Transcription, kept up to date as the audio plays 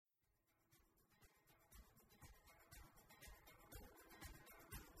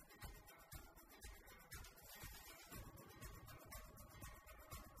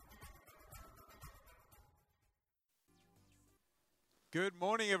Good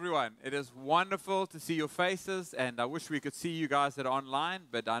morning, everyone. It is wonderful to see your faces, and I wish we could see you guys that are online,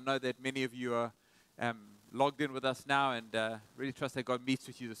 but I know that many of you are logged in with us now, and really trust that God meets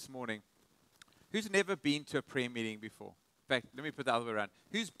with you this morning. Who's never been to a prayer meeting before? In fact, let me put the other way around.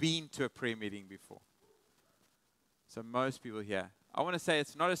 Who's been to a prayer meeting before? So most people here. I want to say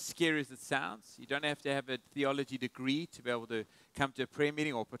it's not as scary as it sounds. You don't have to have a theology degree to be able to come to a prayer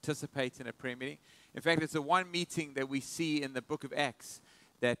meeting or participate in a prayer meeting. In fact, it's the one meeting that we see in the book of Acts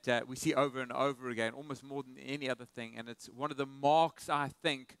that we see over and over again, almost more than any other thing. And it's one of the marks, I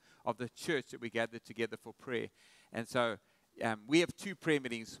think, of the church that we gather together for prayer. And so we have two prayer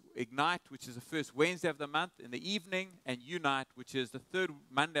meetings, Ignite, which is the first Wednesday of the month in the evening, and Unite, which is the third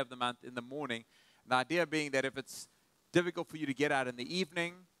Monday of the month in the morning. The idea being that if it's difficult for you to get out in the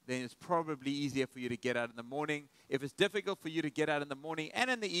evening, then it's probably easier for you to get out in the morning. If it's difficult for you to get out in the morning and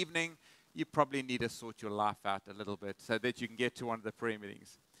in the evening, you probably need to sort your life out a little bit so that you can get to one of the prayer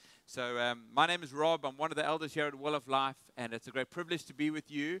meetings. So my name is Rob. I'm one of the elders here at Well of Life, and it's a great privilege to be with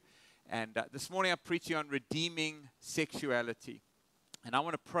you. And this morning I'm preaching on redeeming sexuality. And I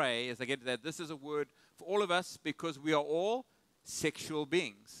want to pray as I get to that. This is a word for all of us because we are all sexual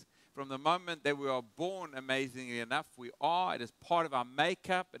beings. From the moment that we are born, amazingly enough, we are. It is part of our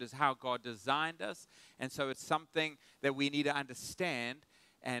makeup. It is how God designed us. And so it's something that we need to understand.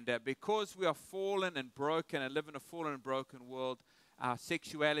 And because we are fallen and broken and live in a fallen and broken world, our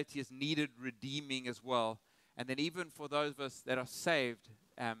sexuality is needed redeeming as well. And then even for those of us that are saved,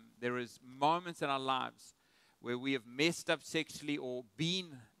 there is moments in our lives where we have messed up sexually or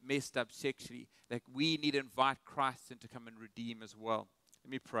been messed up sexually that we need to invite Christ in to come and redeem as well. Let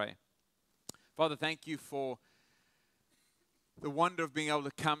me pray. Father, thank you for the wonder of being able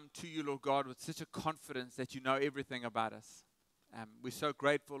to come to you, Lord God, with such a confidence that you know everything about us. We're so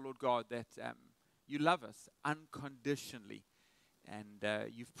grateful, Lord God, that you love us unconditionally. And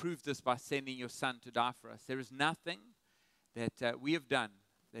you've proved this by sending your Son to die for us. There is nothing that we have done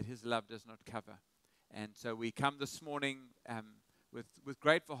that his love does not cover. And so we come this morning with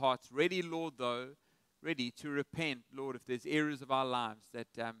grateful hearts, ready, Lord, ready to repent, Lord, if there's areas of our lives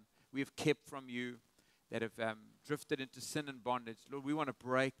that we have kept from you, that have drifted into sin and bondage. Lord, we want to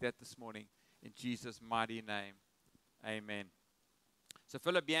break that this morning in Jesus' mighty name. Amen. So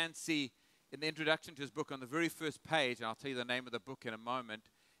Philip Yancey, in the introduction to his book, on the very first page, and I'll tell you the name of the book in a moment,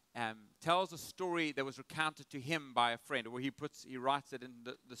 tells a story that was recounted to him by a friend, or he writes it in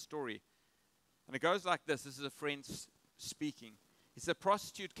the story. And it goes like this. This is a friend speaking. He said, "A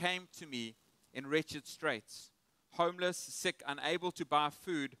prostitute came to me in wretched straits, homeless, sick, unable to buy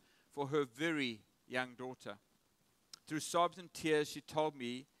food for her very young daughter. Through sobs and tears, she told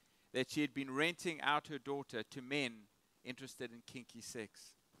me that she had been renting out her daughter to men interested in kinky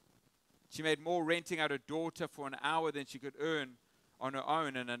sex. She made more renting out her daughter for an hour than she could earn on her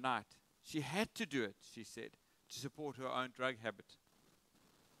own in a night. She had to do it," she said, "to support her own drug habit.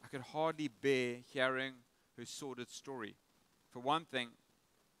 I could hardly bear hearing her sordid story. For one thing,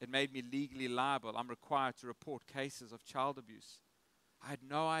 it made me legally liable. I'm required to report cases of child abuse. I had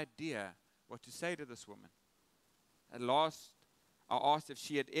no idea what to say to this woman. At last, I asked if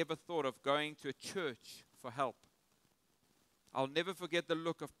she had ever thought of going to a church for help. I'll never forget the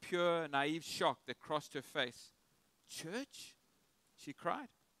look of pure, naive shock that crossed her face. 'Church?' she cried.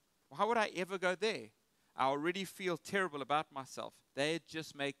 'Why would I ever go there? I already feel terrible about myself. They'd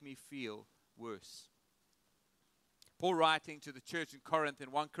just make me feel worse.'" Paul, writing to the church in Corinth in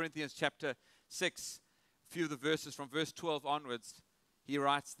 1 Corinthians chapter 6, a few of the verses from verse 12 onwards, he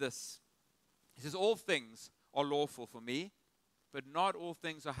writes this. He says, "All things are lawful for me, but not all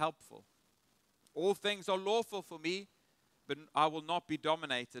things are helpful. All things are lawful for me, but I will not be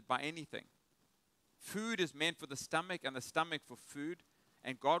dominated by anything. Food is meant for the stomach and the stomach for food,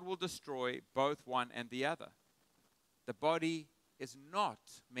 and God will destroy both one and the other. The body is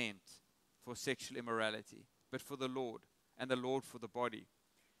not meant for sexual immorality, but for the Lord, and the Lord for the body.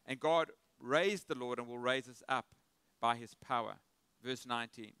 And God raised the Lord and will raise us up by his power." Verse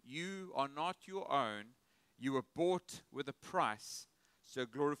 19, "You are not your own. You were bought with a price, so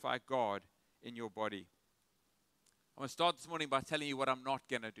glorify God in your body." I'm going to start this morning by telling you what I'm not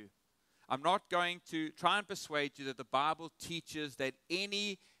going to do. I'm not going to try and persuade you that the Bible teaches that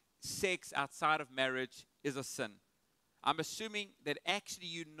any sex outside of marriage is a sin. I'm assuming that actually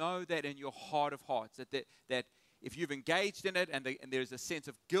you know that in your heart of hearts, that if you've engaged in it and there's a sense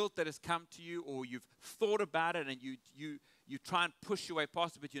of guilt that has come to you, or you've thought about it and you try and push your way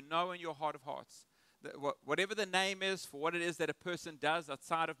past it, but you know in your heart of hearts that whatever the name is for what it is that a person does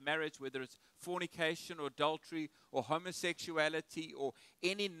outside of marriage, whether it's fornication or adultery or homosexuality or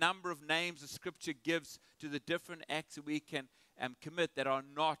any number of names the Scripture gives to the different acts that we can commit that are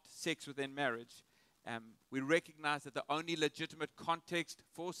not sex within marriage. We recognize that the only legitimate context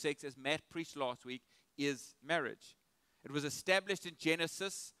for sex, as Matt preached last week, is marriage. It was established in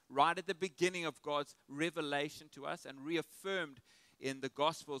Genesis right at the beginning of God's revelation to us and reaffirmed in the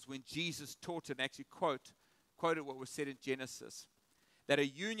Gospels when Jesus taught and actually quoted what was said in Genesis, that a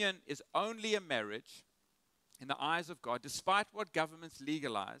union is only a marriage in the eyes of God, despite what governments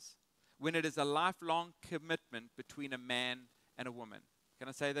legalize, when it is a lifelong commitment between a man and a woman. Can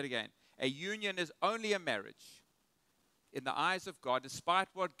I say that again? A union is only a marriage in the eyes of God, despite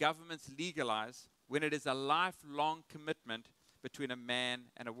what governments legalize, when it is a lifelong commitment between a man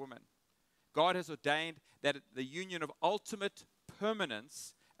and a woman. God has ordained that the union of ultimate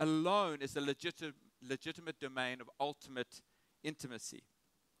permanence alone is the legitimate domain of ultimate intimacy.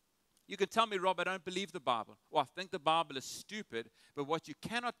 You can tell me, Rob, I don't believe the Bible, or I think the Bible is stupid, but what you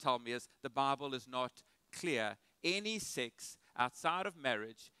cannot tell me is the Bible is not clear. Any sex outside of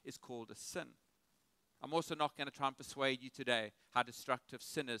marriage is called a sin. I'm also not going to try and persuade you today how destructive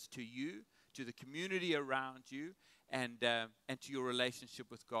sin is to you, to the community around you, and to your relationship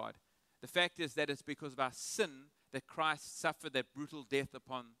with God. The fact is that it's because of our sin that Christ suffered that brutal death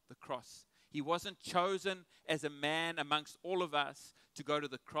upon the cross. He wasn't chosen as a man amongst all of us to go to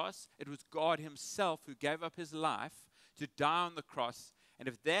the cross. It was God himself who gave up his life to die on the cross. And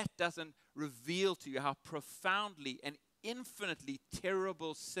if that doesn't reveal to you how profoundly and infinitely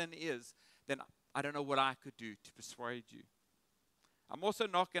terrible sin is, then I don't know what I could do to persuade you. I'm also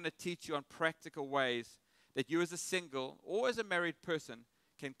not going to teach you on practical ways that you as a single or as a married person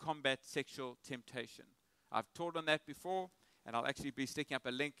can combat sexual temptation. I've taught on that before, and I'll actually be sticking up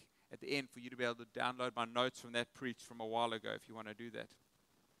a link at the end for you to be able to download my notes from that preach from a while ago if you want to do that.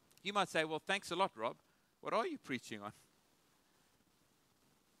 You might say, well, thanks a lot, Rob. What are you preaching on?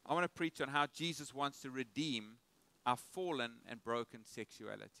 I want to preach on how Jesus wants to redeem our fallen and broken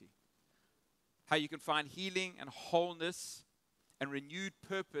sexuality. How you can find healing and wholeness and renewed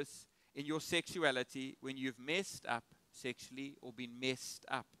purpose in your sexuality when you've messed up sexually or been messed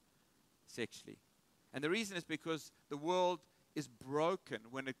up sexually. And the reason is because the world is broken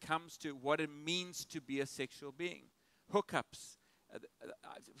when it comes to what it means to be a sexual being. Hookups.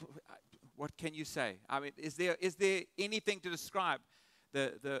 What can you say? I mean, is there anything to describe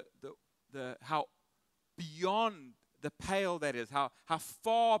the how beyond the pale that is, how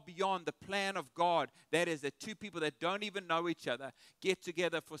far beyond the plan of God that is, that two people that don't even know each other get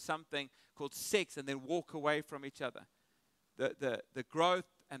together for something called sex and then walk away from each other. The growth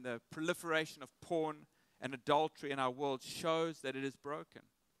and the proliferation of porn and adultery in our world shows that it is broken.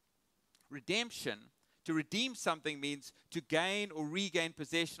 Redemption, to redeem something, means to gain or regain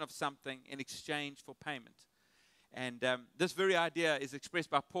possession of something in exchange for payment. And this very idea is expressed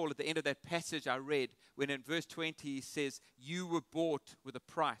by Paul at the end of that passage I read, when in verse 20 he says, you were bought with a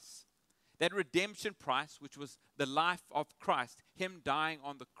price. That redemption price, which was the life of Christ, him dying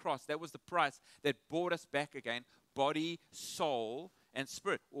on the cross, that was the price that bought us back again, body, soul, and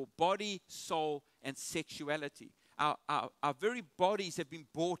spirit, or body, soul, and sexuality. Our very bodies have been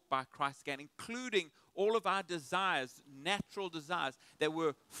bought by Christ again, including all of our desires, natural desires that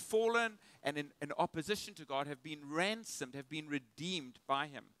were fallen and in opposition to God, have been ransomed, have been redeemed by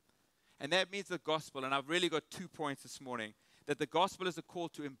him. And that means the gospel, and I've really got 2 points this morning, that the gospel is a call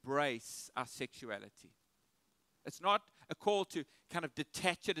to embrace our sexuality. It's not a call to kind of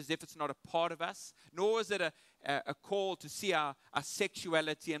detach it as if it's not a part of us, nor is it a call to see our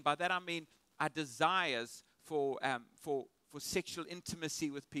sexuality, and by that I mean our desires for sexual intimacy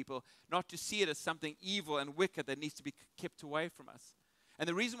with people, not to see it as something evil and wicked that needs to be kept away from us. And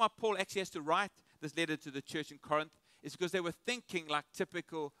the reason why Paul actually has to write this letter to the church in Corinth is because they were thinking like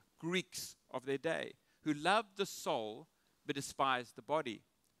typical Greeks of their day, who loved the soul but despised the body.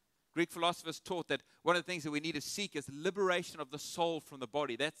 Greek philosophers taught that one of the things that we need to seek is liberation of the soul from the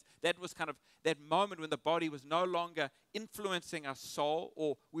body. That was kind of that moment when the body was no longer influencing our soul,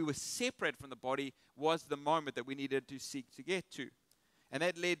 or we were separated from the body, was the moment that we needed to seek to get to. And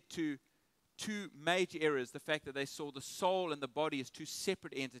that led to two major errors. The fact that they saw the soul and the body as two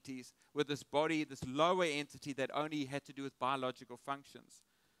separate entities, with this body, this lower entity that only had to do with biological functions.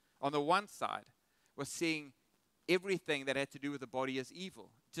 On the one side was seeing everything that had to do with the body as evil,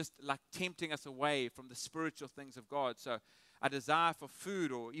 just like tempting us away from the spiritual things of God. So our desire for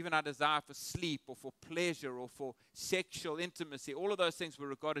food, or even our desire for sleep, or for pleasure, or for sexual intimacy, all of those things were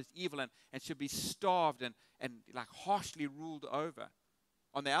regarded as evil and should be starved and like harshly ruled over.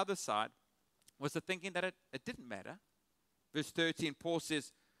 On the other side was the thinking that it didn't matter. Verse 13, Paul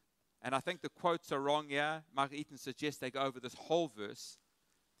says, and I think the quotes are wrong here. Mark Eaton suggests they go over this whole verse,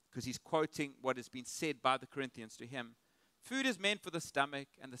 because he's quoting what has been said by the Corinthians to him. Food is meant for the stomach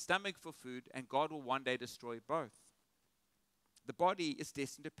and the stomach for food, and God will one day destroy both. The body is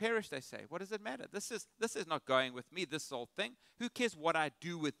destined to perish, they say. What does it matter? This is not going with me, this whole thing. Who cares what I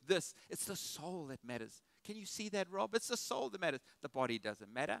do with this? It's the soul that matters. Can you see that, Rob? It's the soul that matters. The body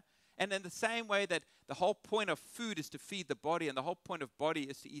doesn't matter. And in the same way that the whole point of food is to feed the body, and the whole point of body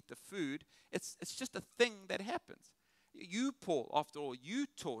is to eat the food, it's just a thing that happens. You, Paul, after all, you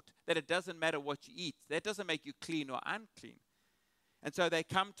taught that it doesn't matter what you eat. That doesn't make you clean or unclean. And so they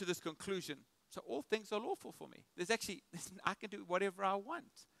come to this conclusion. So all things are lawful for me. I can do whatever I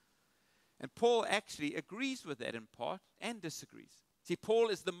want. And Paul actually agrees with that in part and disagrees. See, Paul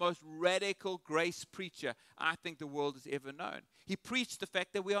is the most radical grace preacher I think the world has ever known. He preached the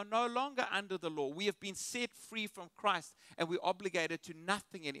fact that we are no longer under the law. We have been set free from Christ, and we're obligated to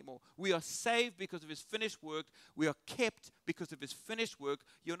nothing anymore. We are saved because of his finished work. We are kept because of his finished work.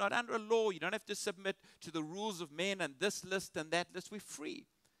 You're not under a law. You don't have to submit to the rules of men and this list and that list. We're free.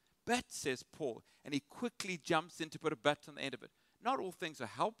 But, says Paul, and he quickly jumps in to put a but on the end of it, not all things are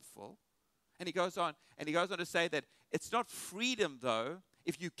helpful. And he goes on to say that it's not freedom, though,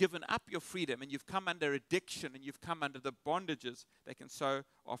 if you've given up your freedom and you've come under addiction and you've come under the bondages that can so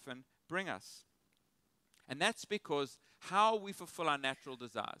often bring us. And that's because how we fulfill our natural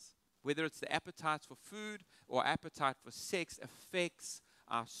desires, whether it's the appetites for food or appetite for sex, affects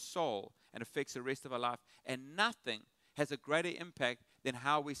our soul and affects the rest of our life. And nothing has a greater impact than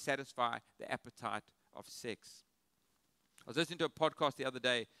how we satisfy the appetite of sex. I was listening to a podcast the other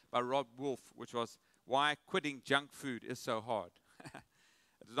day by Rob Wolf, which was Why Quitting Junk Food is So Hard.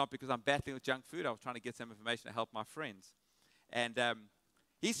 It's not because I'm battling with junk food. I was trying to get some information to help my friends. And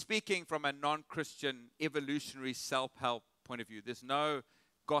he's speaking from a non-Christian evolutionary self-help point of view. There's no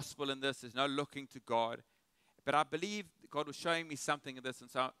gospel in this. There's no looking to God. But I believe God was showing me something in this. And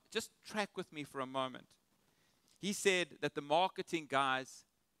so just track with me for a moment. He said that the marketing guys,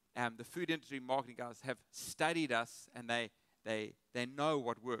 the food industry marketing guys, have studied us, and they know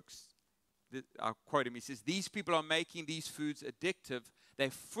what works. I'll quote him. He says, these people are making these foods addictive. They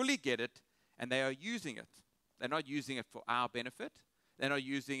fully get it, and they are using it. They're not using it for our benefit. They're not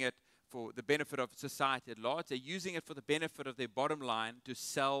using it for the benefit of society at large. They're using it for the benefit of their bottom line to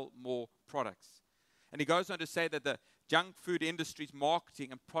sell more products. And he goes on to say that the junk food industry's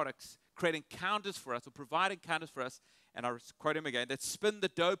marketing and products create encounters for us, or provide encounters for us, and I'll quote him again, that spin the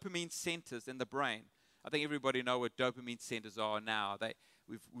dopamine centers in the brain. I think everybody knows what dopamine centers are now.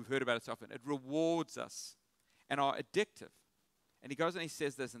 We've heard about it so often. It rewards us and are addictive. And he goes and he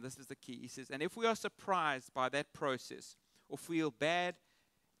says this, and this is the key. He says, and if we are surprised by that process or feel bad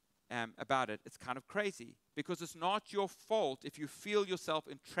about it, it's kind of crazy, because it's not your fault if you feel yourself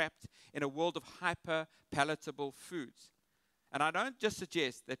entrapped in a world of hyper-palatable foods. And I don't just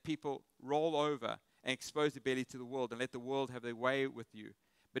suggest that people roll over and expose their belly to the world and let the world have their way with you,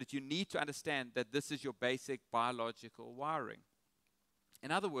 but that you need to understand that this is your basic biological wiring.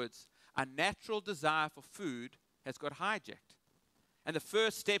 In other words, our natural desire for food has got hijacked. And the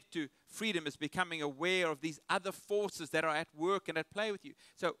first step to freedom is becoming aware of these other forces that are at work and at play with you.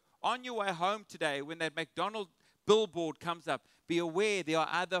 So on your way home today, when that McDonald's billboard comes up, be aware there are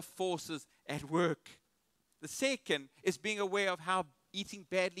other forces at work. The second is being aware of how eating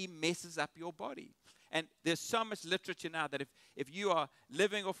badly messes up your body. And there's so much literature now that if you are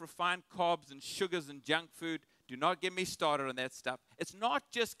living off refined carbs and sugars and junk food, do not get me started on that stuff. It's not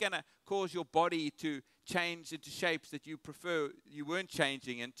just going to cause your body to change into shapes that you prefer you weren't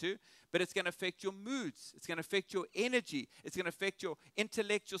changing into, but it's going to affect your moods. It's going to affect your energy. It's going to affect your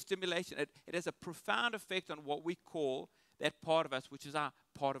intellectual stimulation. It has a profound effect on what we call that part of us, which is our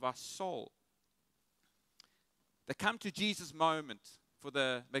part of our soul. The come to Jesus moment for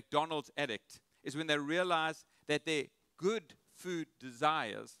the McDonald's addict is when they realize that their good food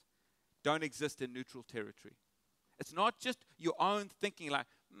desires don't exist in neutral territory. It's not just your own thinking like,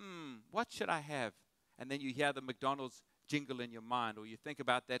 what should I have? And then you hear the McDonald's jingle in your mind, or you think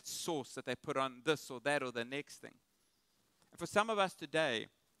about that sauce that they put on this or that or the next thing. And for some of us today,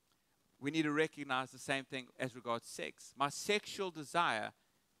 we need to recognize the same thing as regards sex. My sexual desire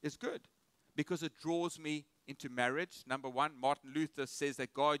is good because it draws me into marriage. Number one, Martin Luther says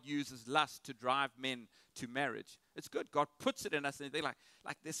that God uses lust to drive men to marriage. It's good. God puts it in us, and they're like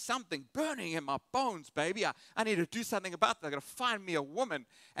there's something burning in my bones, baby. I need to do something about that. I'm going to find me a woman,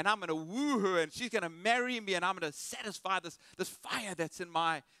 and I'm going to woo her, and she's going to marry me, and I'm going to satisfy this fire that's in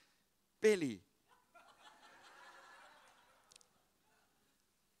my belly.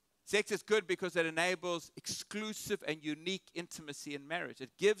 Sex is good because it enables exclusive and unique intimacy in marriage. It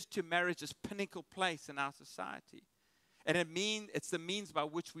gives to marriage this pinnacle place in our society. And it's the means by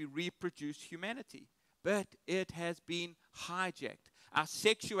which we reproduce humanity. but it has been hijacked. Our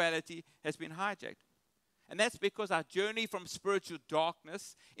sexuality has been hijacked. And that's because our journey from spiritual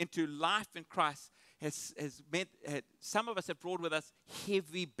darkness into life in Christ has meant some of us have brought with us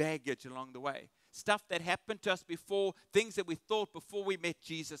heavy baggage along the way. Stuff that happened to us before, things that we thought before we met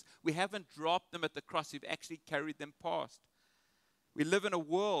Jesus. We haven't dropped them at the cross. We've actually carried them past. We live in a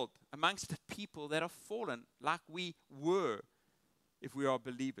world amongst the people that are fallen like we were if we are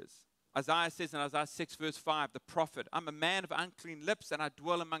believers. Isaiah says in Isaiah 6 verse 5, the prophet, I'm a man of unclean lips and I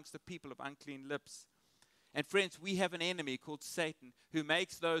dwell amongst the people of unclean lips. And friends, we have an enemy called Satan who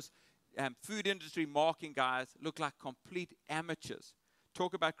makes those food industry marketing guys look like complete amateurs.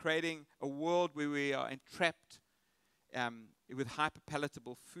 Talk about creating a world where we are entrapped with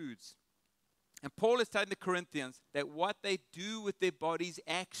hyperpalatable foods. And Paul is telling the Corinthians that what they do with their bodies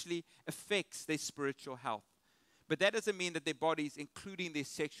actually affects their spiritual health. But that doesn't mean that their bodies, including their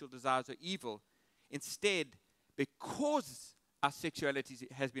sexual desires, are evil. Instead, because our sexuality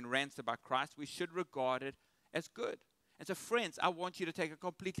has been ransomed by Christ, we should regard it as good. And so, friends, I want you to take a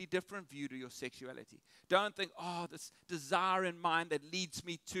completely different view to your sexuality. Don't think, oh, this desire in mind that leads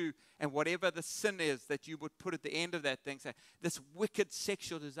me to, and whatever the sin is that you would put at the end of that thing, say, this wicked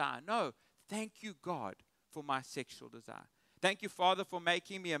sexual desire. No, thank you, God, for my sexual desire. Thank you, Father, for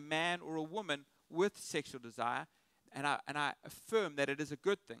making me a man or a woman with sexual desire, and I affirm that it is a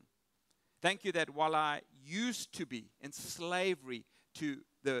good thing. Thank you that while I used to be in slavery to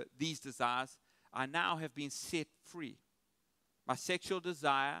these desires, I now have been set free. My sexual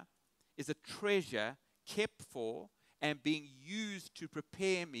desire is a treasure kept for and being used to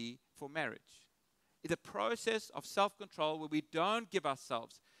prepare me for marriage. It's a process of self-control where we don't give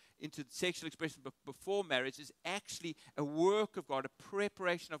ourselves into sexual expression before marriage is actually a work of God, a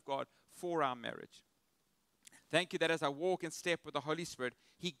preparation of God for our marriage. Thank you that as I walk in step with the Holy Spirit,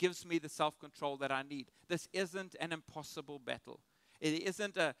 He gives me the self-control that I need. This isn't an impossible battle. It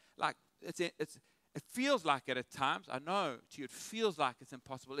isn't it feels like it at times. I know to you it feels like it's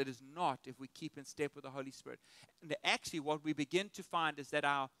impossible. It is not if we keep in step with the Holy Spirit. And actually what we begin to find is that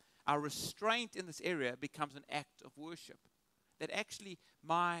our restraint in this area becomes an act of worship. That actually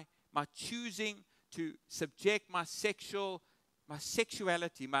my choosing to subject my sexuality,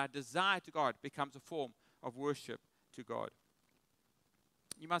 my desire to God becomes a form of worship to God.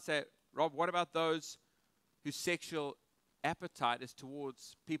 You might say, Rob, what about those whose sexual appetite is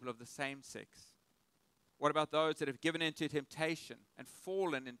towards people of the same sex? What about those that have given into temptation and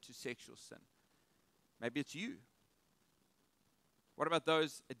fallen into sexual sin? Maybe it's you. What about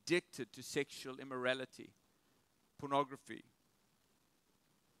those addicted to sexual immorality, pornography?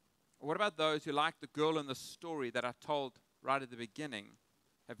 Or what about those who, like the girl in the story that I told right at the beginning,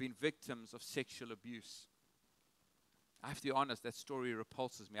 have been victims of sexual abuse? I have to be honest, that story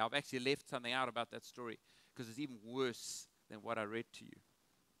repulses me. I've actually left something out about that story because it's even worse than what I read to you.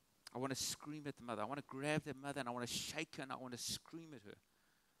 I want to scream at the mother. I want to grab the mother and I want to shake her and I want to scream at her.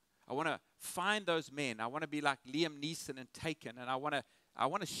 I want to find those men. I want to be like Liam Neeson and Taken, and I want to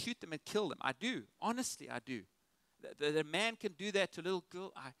shoot them and kill them. I do. Honestly, I do. The man can do that to a little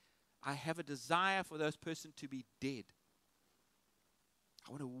girl. I have a desire for those person to be dead.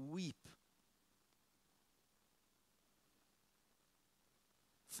 I want to weep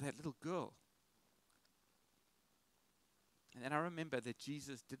for that little girl. And then I remember that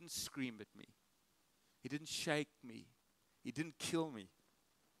Jesus didn't scream at me. He didn't shake me. He didn't kill me.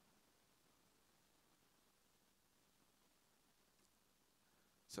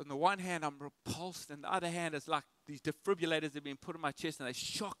 So on the one hand, I'm repulsed, and the other hand, it's like these defibrillators have been put on my chest, and they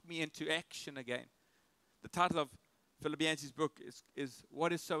shock me into action again. The title of Philippians' book is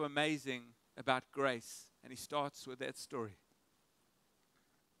What is So Amazing About Grace? And he starts with that story.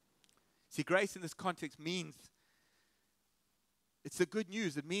 See, grace in this context means it's the good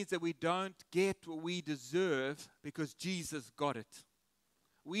news. It means that we don't get what we deserve because Jesus got it.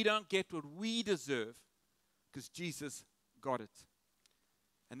 We don't get what we deserve because Jesus got it.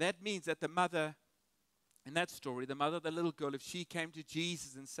 And that means that the mother, in that story, the mother of the little girl, if she came to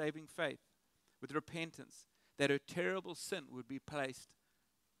Jesus in saving faith with repentance, that her terrible sin would be placed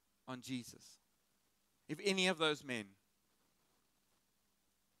on Jesus. If any of those men,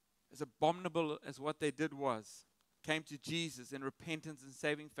 as abominable as what they did was, came to Jesus in repentance and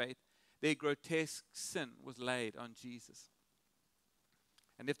saving faith, their grotesque sin was laid on Jesus.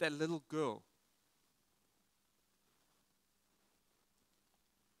 And if that little girl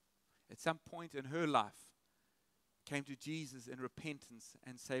at some point in her life came to Jesus in repentance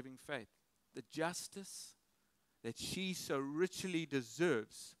and saving faith, the justice that she so richly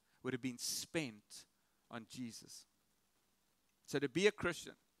deserves would have been spent on Jesus. So to be a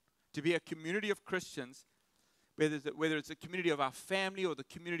Christian, To be a community of Christians, whether it's a community of our family or the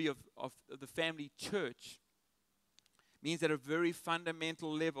community of the family church, means at a very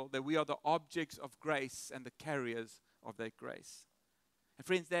fundamental level that we are the objects of grace and the carriers of that grace. And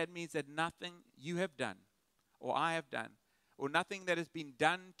friends, that means that nothing you have done or I have done or nothing that has been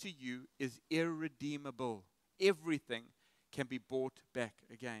done to you is irredeemable. Everything can be bought back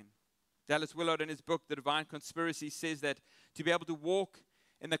again. Dallas Willard, in his book, The Divine Conspiracy, says that to be able to walk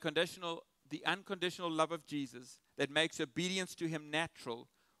in the unconditional love of Jesus that makes obedience to him natural,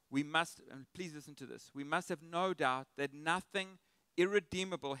 we must, and please listen to this, we must have no doubt that nothing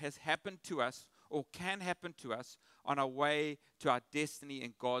irredeemable has happened to us or can happen to us on our way to our destiny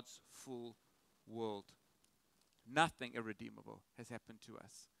in God's full world. Nothing irredeemable has happened to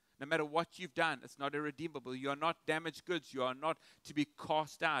us. No matter what you've done, it's not irredeemable. You are not damaged goods. You are not to be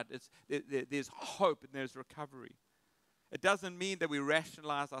cast out. There's hope and there's recovery. It doesn't mean that we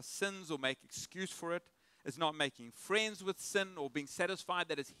rationalize our sins or make excuse for it. It's not making friends with sin or being satisfied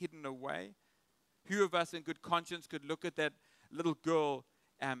that it's hidden away. Who of us in good conscience could look at that little girl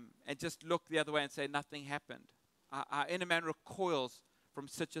and just look the other way and say nothing happened? Our inner man recoils from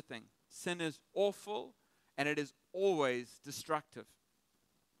such a thing. Sin is awful and it is always destructive.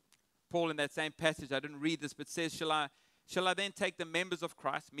 Paul in that same passage, I didn't read this, but says, shall I then take the members of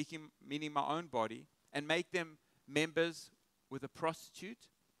Christ, meaning my own body, and make them members with a prostitute?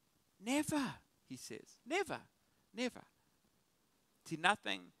 Never, he says. Never, never. See,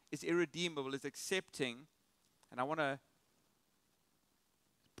 nothing is irredeemable, is accepting, and I want to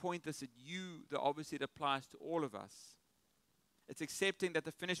point this at you, that obviously it applies to all of us. It's accepting that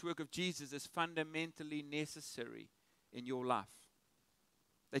the finished work of Jesus is fundamentally necessary in your life.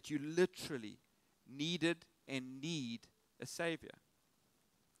 That you literally needed and need a Savior.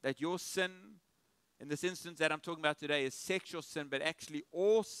 That your sin, in this instance that I'm talking about today, is sexual sin, but actually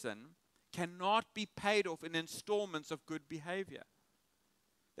all sin cannot be paid off in installments of good behavior.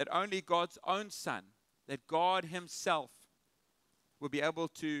 That only God's own Son, that God himself will be able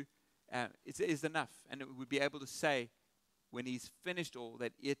to, is enough. And it would be able to say, when he's finished all,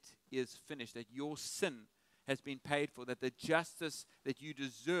 that it is finished. That your sin has been paid for, that the justice that you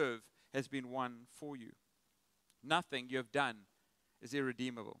deserve has been won for you. Nothing you have done is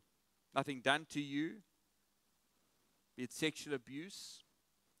irredeemable. Nothing done to you, be it sexual abuse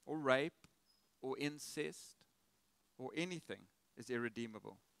or rape or incest or anything, is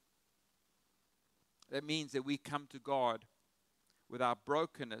irredeemable. That means that we come to God with our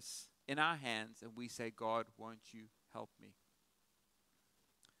brokenness in our hands and we say, God, won't you help me?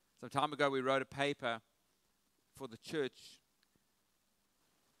 Some time ago we wrote a paper for the church.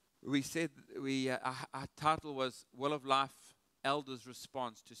 We said our title was Will of Life Elders'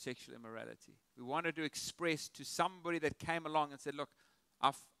 Response to Sexual Immorality. We wanted to express to somebody that came along and said, look,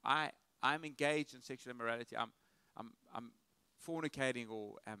 I'm engaged in sexual immorality. I'm fornicating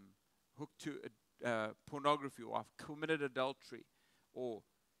or hooked to pornography, or I've committed adultery, or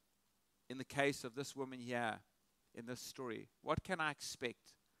in the case of this woman here in this story, what can I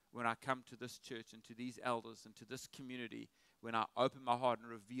expect when I come to this church and to these elders and to this community when I open my heart and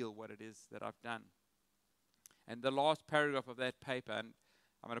reveal what it is that I've done? And the last paragraph of that paper, and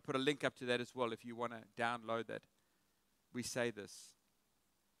I'm going to put a link up to that as well if you want to download that, we say this.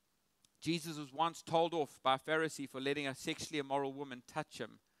 Jesus was once told off by a Pharisee for letting a sexually immoral woman touch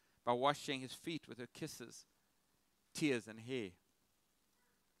him by washing his feet with her kisses, tears, and hair.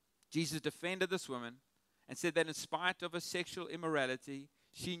 Jesus defended this woman and said that in spite of her sexual immorality,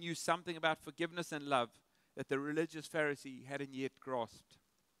 she knew something about forgiveness and love that the religious Pharisee hadn't yet grasped.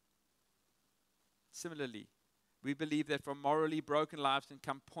 Similarly, we believe that from morally broken lives can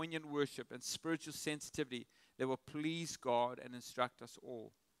come poignant worship and spiritual sensitivity that will please God and instruct us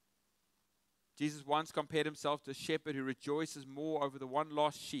all. Jesus once compared himself to a shepherd who rejoices more over the one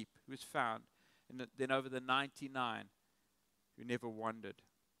lost sheep who is found than over the 99 who never wandered.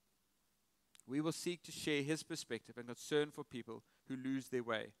 We will seek to share his perspective and concern for people who lose their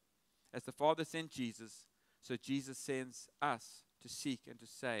way. As the Father sent Jesus, so Jesus sends us to seek and to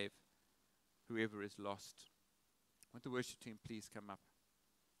save whoever is lost. I want the worship team please come up.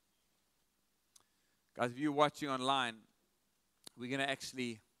 Guys, if you're watching online, we're going to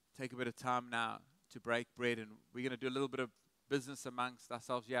actually take a bit of time now to break bread, and we're going to do a little bit of business amongst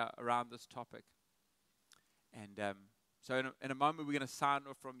ourselves here around this topic. And so in a moment, we're going to sign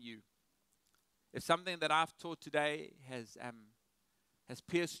off from you. If something that I've taught today has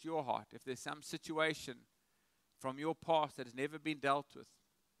pierced your heart, if there's some situation from your past that has never been dealt with,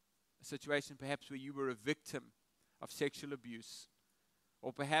 a situation perhaps where you were a victim of sexual abuse,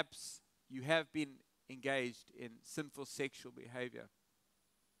 or perhaps you have been engaged in sinful sexual behavior,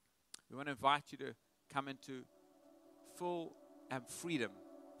 We want to invite you to come into full freedom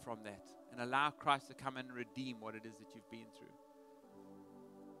from that and allow Christ to come and redeem what it is that you've been through.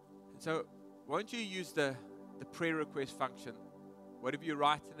 And so, won't you use the prayer request function? Whatever you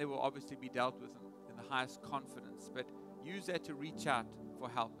write in there will obviously be dealt with in the highest confidence, but use that to reach out for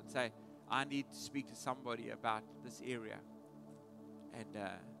help and say, I need to speak to somebody about this area. And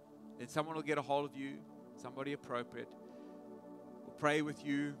then someone will get a hold of you, somebody appropriate, will pray with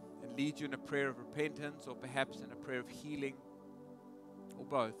you and lead you in a prayer of repentance, or perhaps in a prayer of healing, or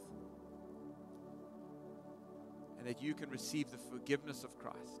both. And that you can receive the forgiveness of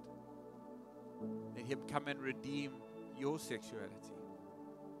Christ. Let Him come and redeem your sexuality.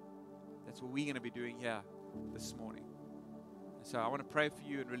 That's what we're going to be doing here this morning. And so I want to pray for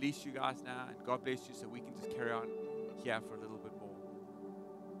you and release you guys now, and God bless you so we can just carry on here for a little bit more.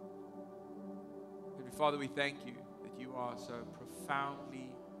 Heavenly Father, we thank you that you are so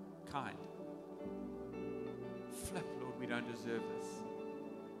profoundly kind. Flip, Lord, we don't deserve this.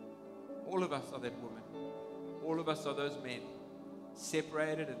 All of us are that woman. All of us are those men,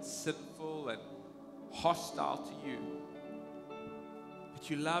 separated and sinful and hostile to you. But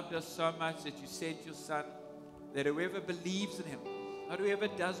you loved us so much that you sent your Son, that whoever believes in Him, not whoever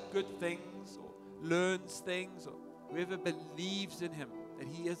does good things or learns things, or whoever believes in Him, that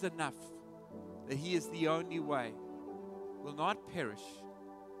He is enough, that He is the only way, will not perish,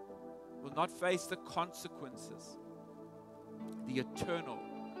 will not face the consequences, the eternal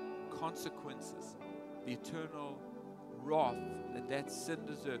consequences, the eternal wrath that sin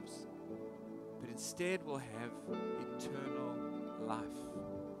deserves, but instead will have eternal life.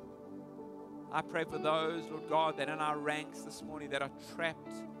 I pray for those, Lord God, that in our ranks this morning that are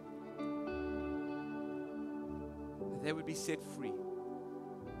trapped, that they would be set free,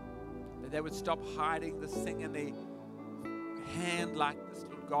 that they would stop hiding this thing in their hand like this,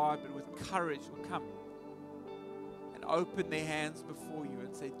 Lord God, but with courage will come and open their hands before you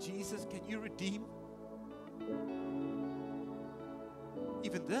and say, Jesus, can you redeem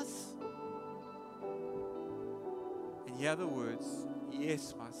even this? And hear the words,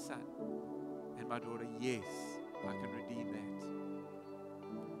 yes, my son and my daughter, yes, I can redeem that.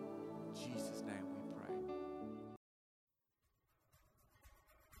 In Jesus' name.